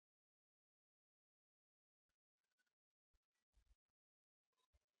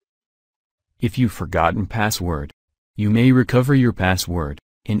If you've forgotten password, you may recover your password.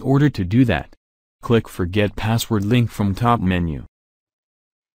 In order to do that, click Forget Password link from top menu.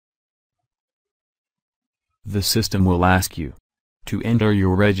 The system will ask you to enter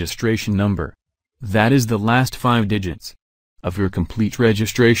your registration number. That is the last 5 digits of your complete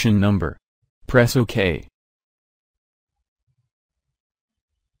registration number. Press OK.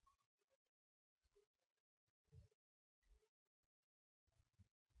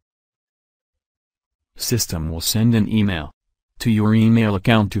 System will send an email to your email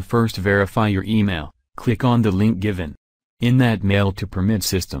account. To first verify your email, click on the link given in that mail to permit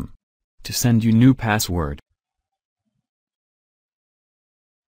system to send you new password.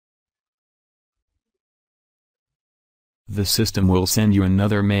 The system will send you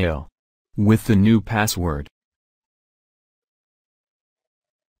another mail with the new password.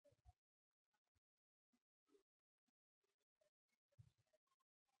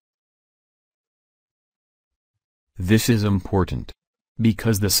 This is important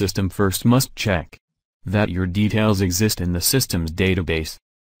because the system first must check that your details exist in the system's database.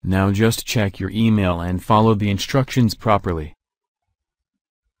 Now just check your email and follow the instructions properly.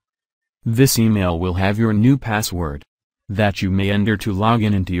 This email will have your new password that you may enter to log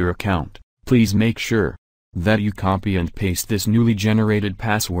in into your account. Please make sure that you copy and paste this newly generated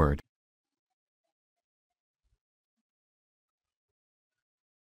password.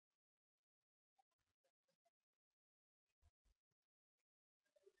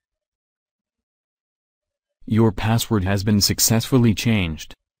 Your password has been successfully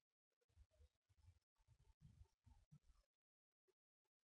changed.